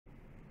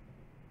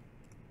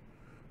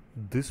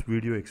This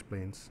video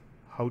explains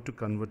how to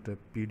convert a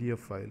PDF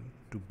file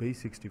to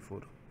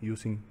BASE64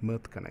 using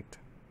Mirth Connect.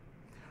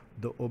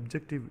 The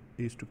objective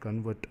is to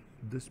convert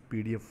this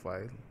PDF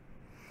file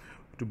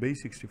to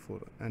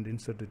BASE64 and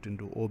insert it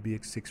into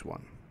OBX61.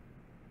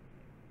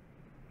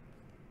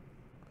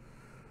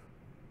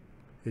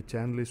 A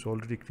channel is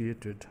already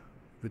created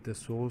with a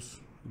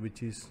source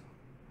which is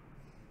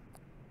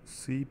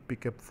C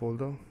pickup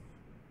folder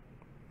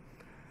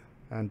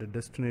and a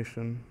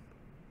destination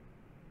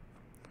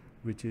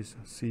which is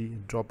C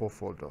drop-off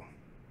folder.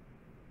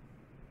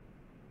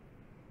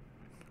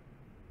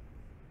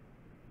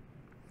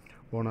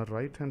 On our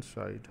right hand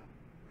side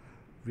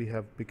we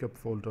have pickup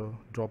folder,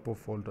 drop-off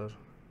folder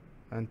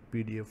and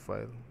PDF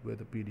file where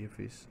the PDF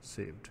is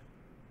saved.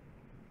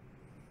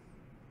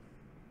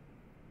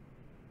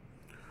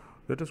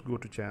 Let us go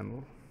to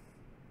channel,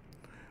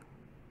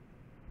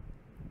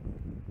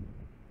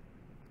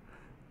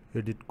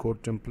 edit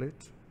code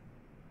template.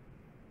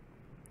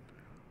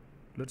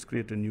 Let's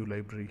create a new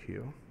library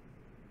here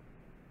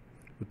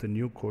with a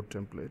new code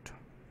template.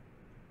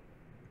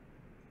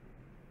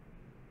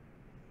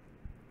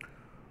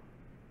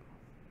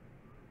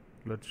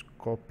 Let's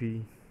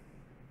copy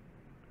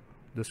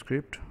the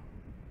script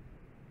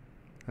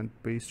and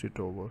paste it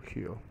over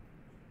here.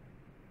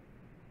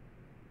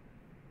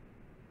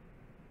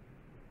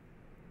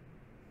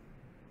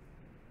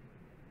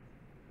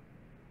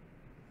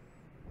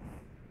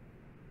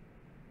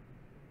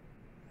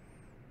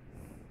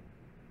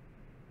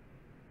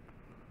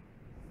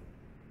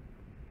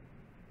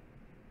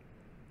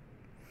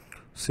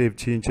 Save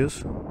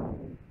changes.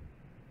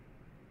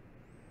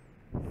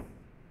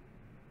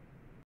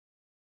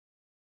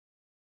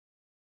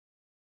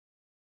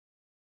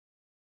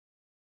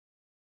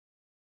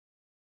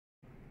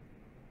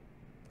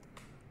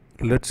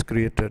 Let's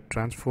create a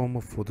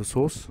transformer for the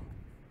source.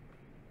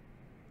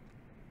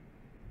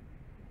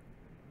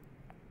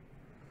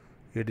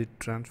 Edit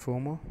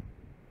transformer.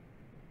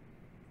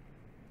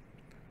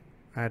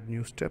 Add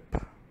new step.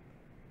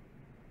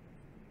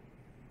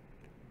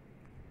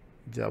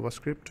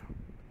 JavaScript.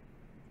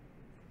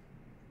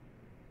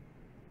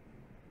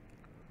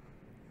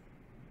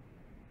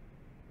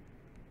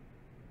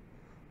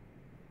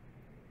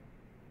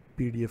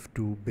 PDF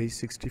to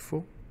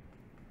BASE64.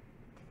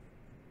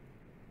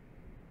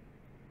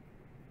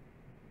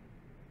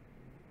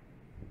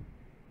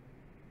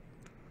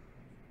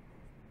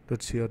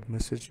 Let's see our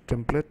message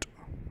template.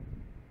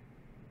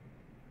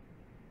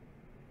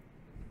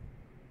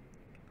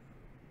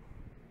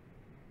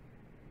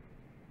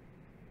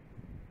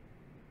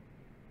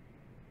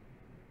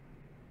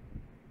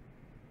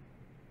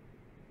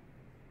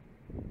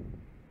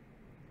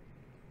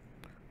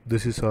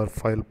 This is our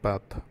file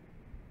path.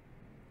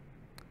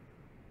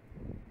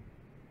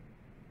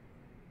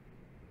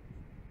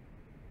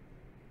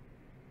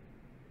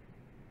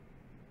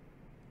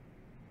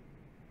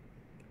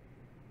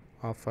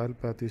 Our file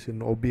path is in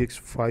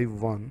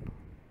OBX51.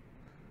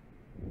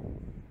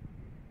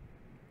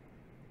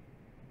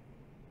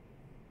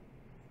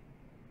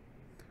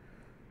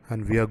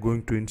 And we are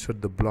going to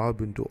insert the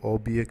blob into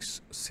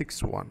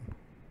OBX61.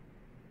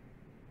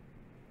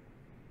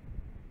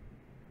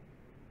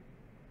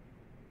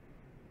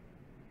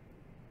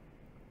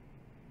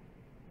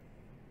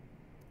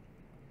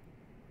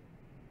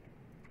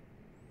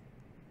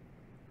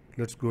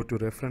 Let's go to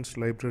reference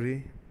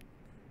library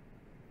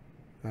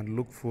and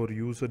look for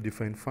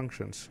user-defined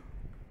functions.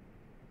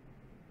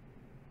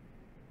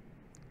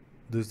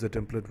 This is the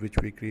template which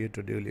we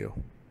created earlier.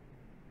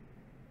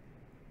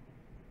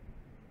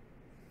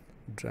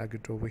 Drag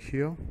it over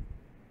here.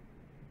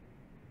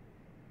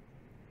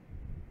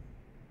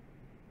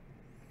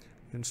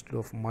 Instead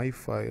of my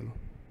file,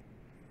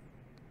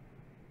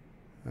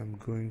 I'm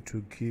going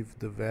to give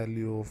the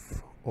value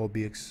of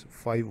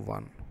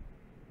OBX51.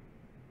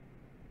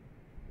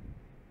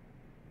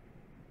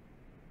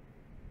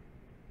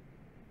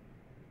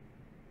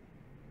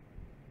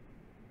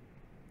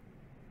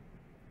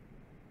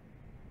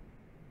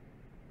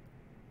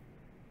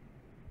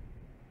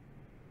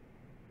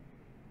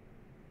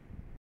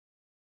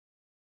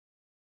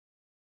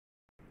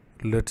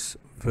 Let's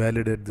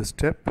validate the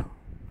step.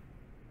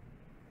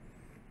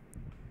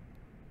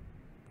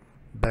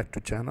 Back to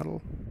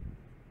channel.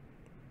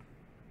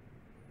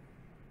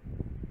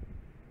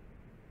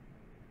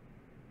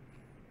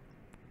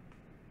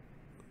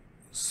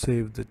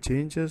 Save the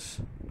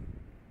changes.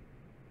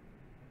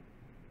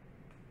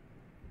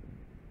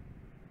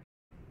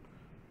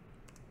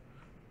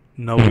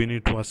 Now we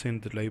need to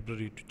assign the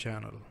library to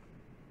channel.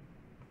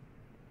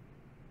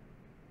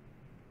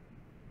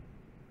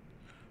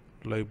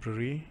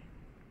 Library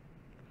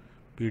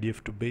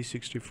PDF to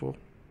BASE64.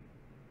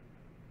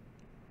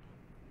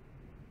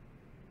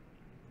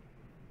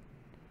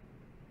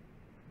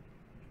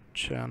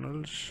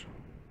 Channels.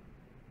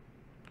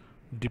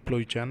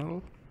 Deploy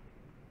channel.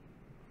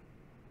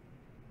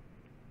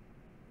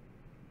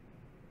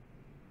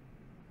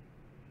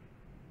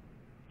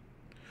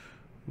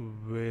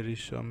 Where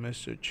is a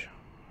message?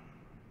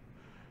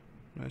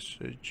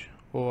 Message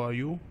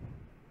ORU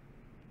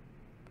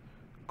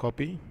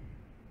copy,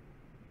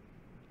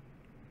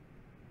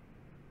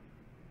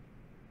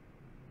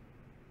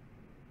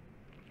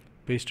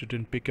 paste it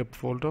in pickup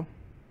folder.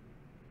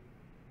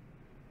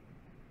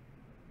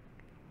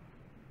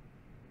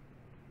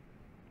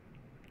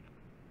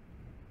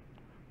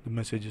 The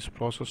message is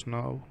processed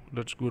now.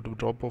 Let's go to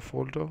drop-off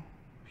folder.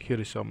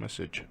 Here is our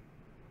message.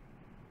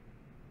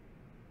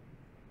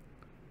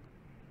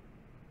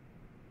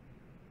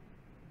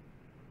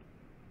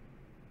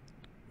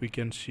 We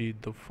can see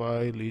the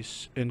file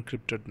is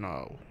encrypted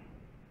now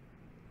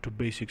to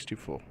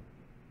BASE64.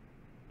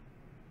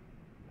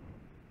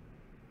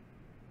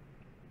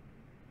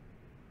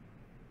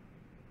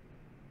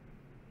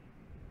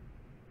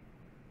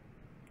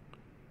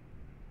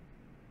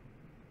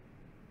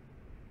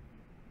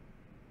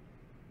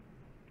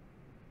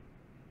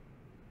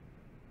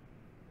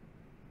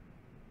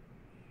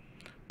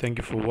 Thank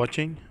you for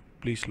watching.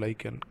 Please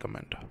like and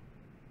comment.